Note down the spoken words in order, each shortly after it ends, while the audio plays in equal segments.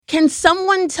Can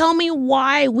someone tell me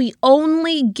why we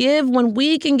only give when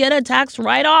we can get a tax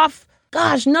write-off?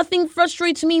 Gosh, nothing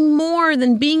frustrates me more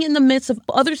than being in the midst of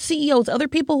other CEOs, other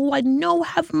people who I know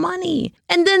have money,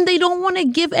 and then they don't want to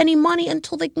give any money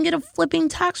until they can get a flipping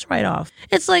tax write-off.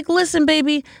 It's like, listen,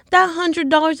 baby, that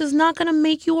 $100 is not going to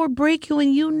make you or break you,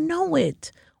 and you know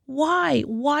it. Why?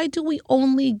 Why do we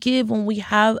only give when we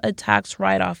have a tax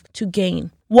write-off to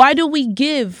gain? Why do we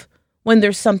give when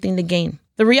there's something to gain?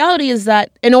 The reality is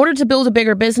that in order to build a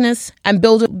bigger business and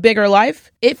build a bigger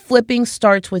life, it flipping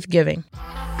starts with giving.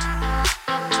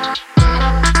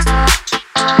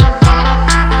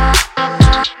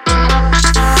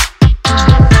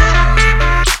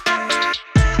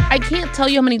 I can't tell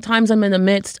you how many times I'm in the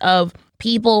midst of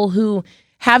people who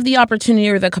have the opportunity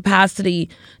or the capacity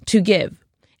to give.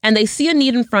 And they see a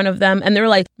need in front of them and they're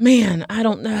like, man, I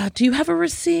don't know. Do you have a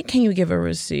receipt? Can you give a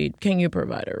receipt? Can you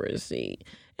provide a receipt?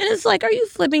 And it's like, are you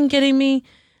flipping kidding me?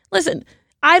 Listen,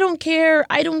 I don't care.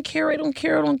 The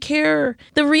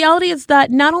reality is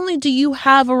that not only do you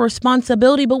have a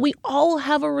responsibility, but we all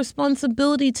have a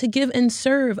responsibility to give and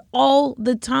serve all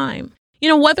the time. You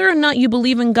know, whether or not you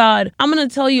believe in God, I'm going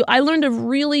to tell you, I learned a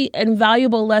really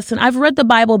invaluable lesson. I've read the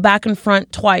Bible back and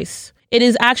front twice. It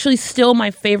is actually still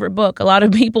my favorite book. A lot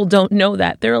of people don't know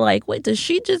that. They're like, wait, does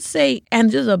she just say,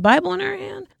 and there's a Bible in her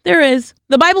hand? There is.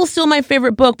 The Bible's still my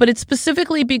favorite book, but it's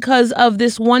specifically because of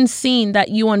this one scene that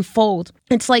you unfold.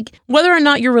 It's like, whether or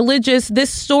not you're religious, this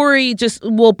story just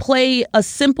will play a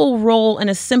simple role and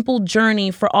a simple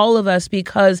journey for all of us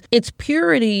because its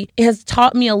purity has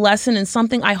taught me a lesson and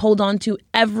something I hold on to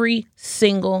every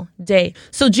single day.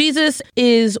 So Jesus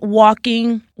is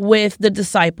walking with the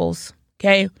disciples.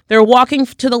 Okay, they're walking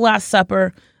to the Last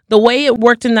Supper. The way it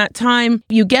worked in that time,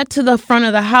 you get to the front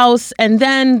of the house and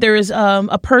then there's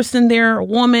a person there, a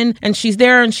woman, and she's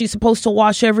there and she's supposed to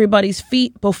wash everybody's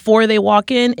feet before they walk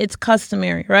in. It's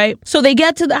customary, right? So they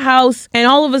get to the house and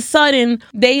all of a sudden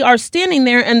they are standing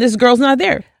there and this girl's not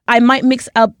there. I might mix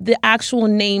up the actual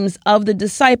names of the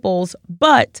disciples,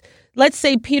 but let's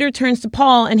say Peter turns to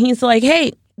Paul and he's like,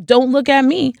 hey, don't look at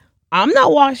me. I'm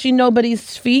not washing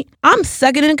nobody's feet. I'm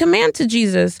second in command to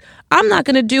Jesus. I'm not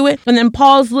going to do it. And then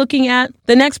Paul's looking at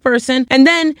the next person and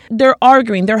then they're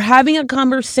arguing. They're having a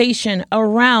conversation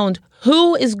around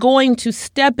who is going to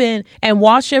step in and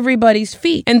wash everybody's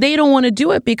feet. And they don't want to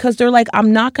do it because they're like,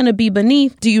 I'm not going to be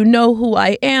beneath. Do you know who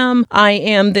I am? I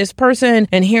am this person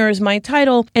and here is my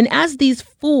title. And as these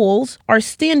fools are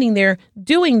standing there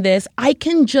doing this, I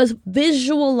can just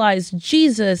visualize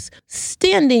Jesus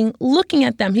standing, looking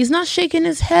at them. He's not shaking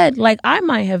his head like I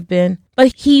might have been,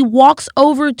 but he walks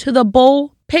over to the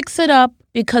bowl, picks it up,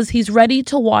 because he's ready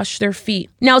to wash their feet.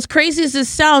 Now, as crazy as this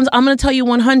sounds, I'm going to tell you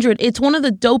 100, it's one of the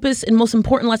dopest and most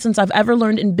important lessons I've ever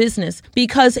learned in business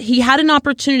because he had an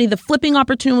opportunity, the flipping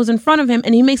opportunity was in front of him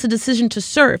and he makes a decision to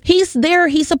serve. He's there,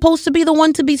 he's supposed to be the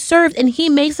one to be served and he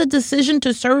makes a decision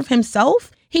to serve himself.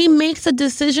 He makes a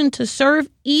decision to serve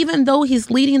even though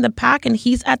he's leading the pack and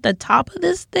he's at the top of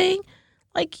this thing.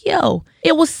 Like, yo,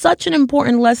 it was such an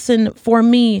important lesson for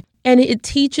me. And it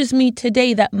teaches me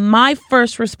today that my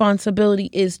first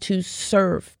responsibility is to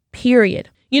serve,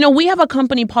 period. You know, we have a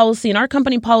company policy and our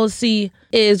company policy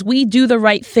is we do the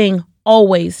right thing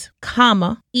always,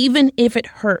 comma, even if it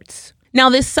hurts.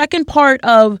 Now, this second part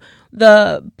of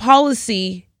the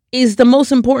policy is the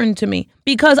most important to me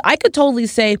because I could totally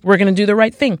say we're going to do the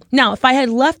right thing. Now, if I had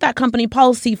left that company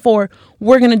policy for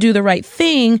we're going to do the right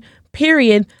thing,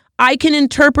 period, I can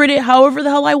interpret it however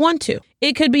the hell I want to.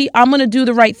 It could be, I'm going to do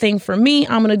the right thing for me.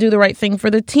 I'm going to do the right thing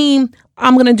for the team.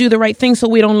 I'm going to do the right thing so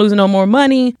we don't lose no more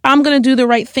money. I'm going to do the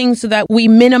right thing so that we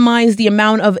minimize the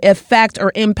amount of effect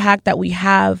or impact that we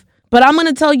have. But I'm going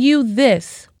to tell you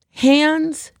this,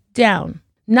 hands down.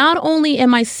 Not only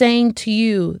am I saying to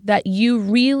you that you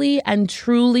really and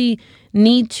truly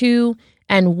need to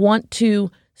and want to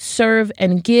serve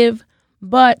and give,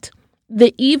 but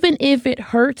the even if it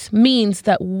hurts means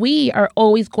that we are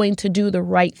always going to do the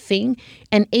right thing.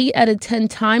 And 8 out of 10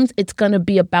 times, it's going to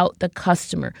be about the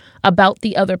customer, about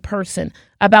the other person,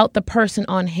 about the person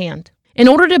on hand. In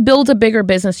order to build a bigger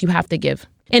business, you have to give.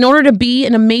 In order to be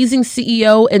an amazing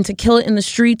CEO and to kill it in the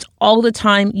streets all the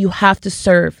time, you have to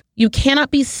serve. You cannot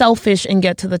be selfish and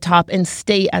get to the top and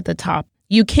stay at the top.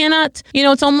 You cannot,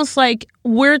 it's almost like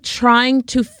we're trying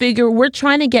to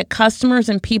get customers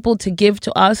and people to give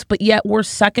to us, but yet we're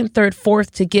second, third,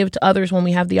 fourth to give to others when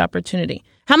we have the opportunity.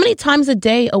 How many times a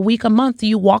day, a week, a month do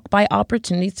you walk by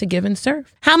opportunities to give and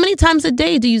serve? How many times a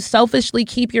day do you selfishly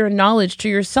keep your knowledge to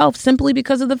yourself simply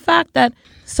because of the fact that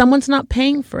someone's not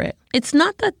paying for it? It's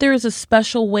not that there's a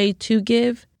special way to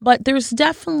give, but there's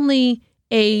definitely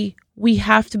a we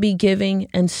have to be giving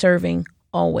and serving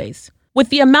always. With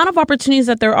the amount of opportunities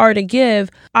that there are to give,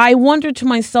 I wonder to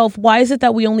myself, why is it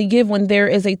that we only give when there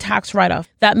is a tax write-off?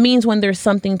 That means when there's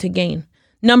something to gain.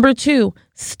 Number 2,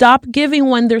 stop giving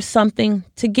when there's something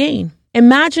to gain.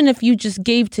 Imagine if you just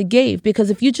gave to give, because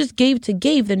if you just gave to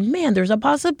give, then man, there's a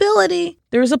possibility.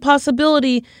 There's a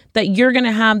possibility that you're going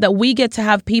to have, that we get to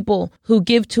have people who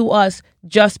give to us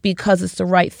just because it's the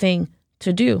right thing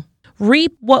to do.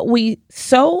 Reap what we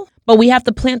sow, but we have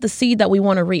to plant the seed that we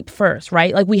want to reap first,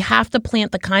 right? Like we have to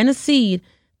plant the kind of seed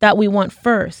that we want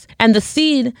first. And the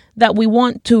seed that we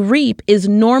want to reap is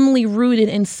normally rooted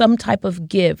in some type of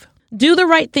give. Do the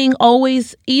right thing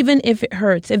always, even if it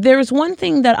hurts. If there's one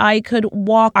thing that I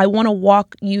want to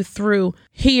walk you through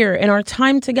here in our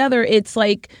time together, it's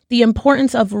like the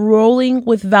importance of rolling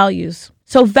with values.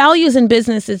 So values in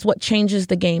business is what changes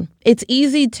the game. It's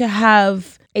easy to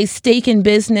have a stake in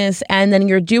business and then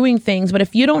you're doing things. But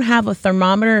if you don't have a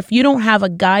thermometer, if you don't have a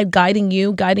guide guiding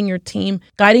you, guiding your team,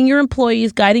 guiding your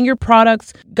employees, guiding your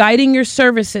products, guiding your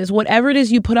services, whatever it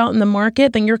is you put out in the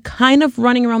market, then you're kind of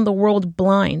running around the world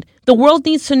blind. The world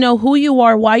needs to know who you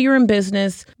are, why you're in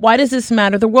business, why does this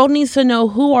matter? The world needs to know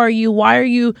who are you, why are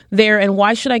you there, and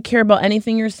why should I care about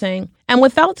anything you're saying? And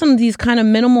without some of these kind of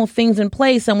minimal things in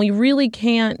place, then we really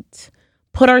can't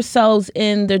put ourselves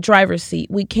in the driver's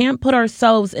seat. We can't put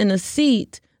ourselves in a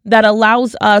seat that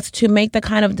allows us to make the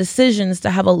kind of decisions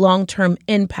to have a long-term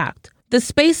impact. The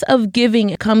space of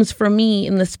giving comes for me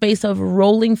in the space of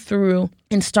rolling through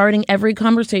and starting every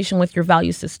conversation with your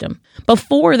value system.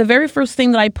 The very first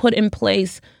thing that I put in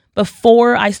place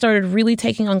before I started really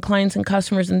taking on clients and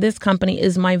customers in this company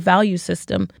is my value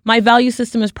system. My value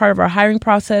system is part of our hiring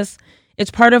process.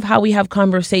 It's part of how we have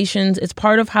conversations. It's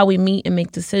part of how we meet and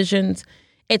make decisions.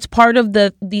 It's part of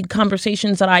the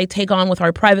conversations that I take on with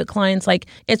our private clients. Like,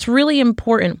 it's really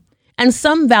important. And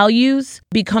some values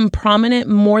become prominent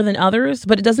more than others,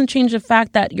 but it doesn't change the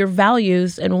fact that your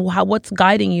values and what's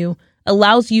guiding you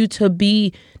allows you to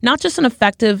be not just an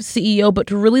effective CEO, but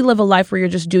to really live a life where you're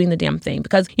just doing the damn thing.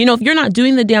 Because, if you're not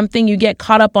doing the damn thing, you get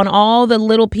caught up on all the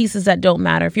little pieces that don't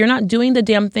matter. If you're not doing the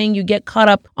damn thing, you get caught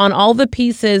up on all the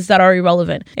pieces that are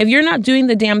irrelevant. If you're not doing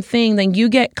the damn thing, then you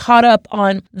get caught up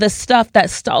on the stuff that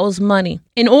stalls money.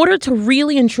 In order to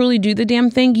really and truly do the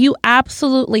damn thing, you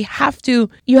absolutely have to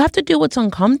do what's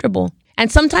uncomfortable.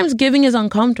 And sometimes giving is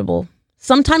uncomfortable.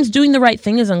 Sometimes doing the right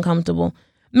thing is uncomfortable.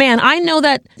 Man, I know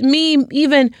that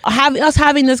us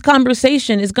having this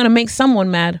conversation is going to make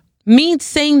someone mad. Me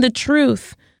saying the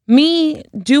truth, me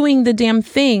doing the damn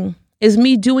thing is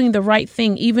me doing the right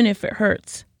thing, even if it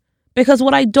hurts. Because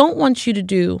what I don't want you to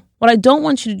do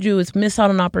is miss out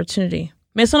on an opportunity.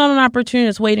 Miss out on an opportunity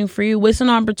that's waiting for you. Miss out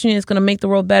on an opportunity that's going to make the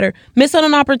world better. Miss out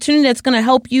on an opportunity that's going to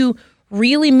help you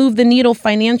really move the needle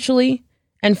financially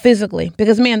and physically.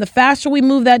 Because man, the faster we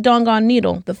move that doggone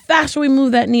needle, the faster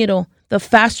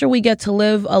we get to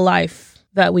live a life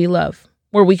that we love,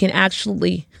 where we can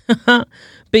actually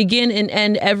begin and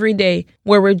end every day,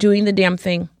 where we're doing the damn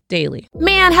thing daily.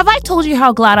 Man, have I told you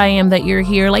how glad I am that you're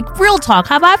here? Like, real talk.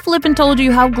 Have I flippin' told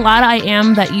you how glad I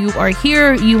am that you are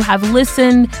here? You have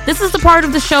listened. This is the part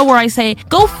of the show where I say,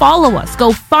 go follow us,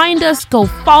 go find us, go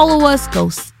follow us, go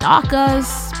stalk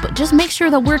us, but just make sure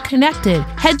that we're connected.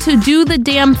 Head to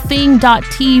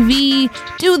dothedamnthing.tv,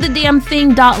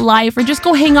 dothedamnthing.life, or just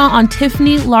go hang out on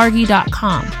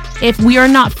tiffanylargy.com. If we are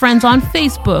not friends on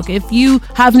Facebook, if you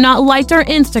have not liked our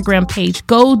Instagram page,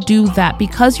 go do that,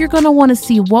 because you're going to want to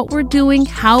see what we're doing,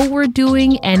 how we're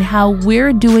doing, and how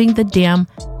we're doing the damn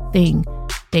thing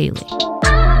daily.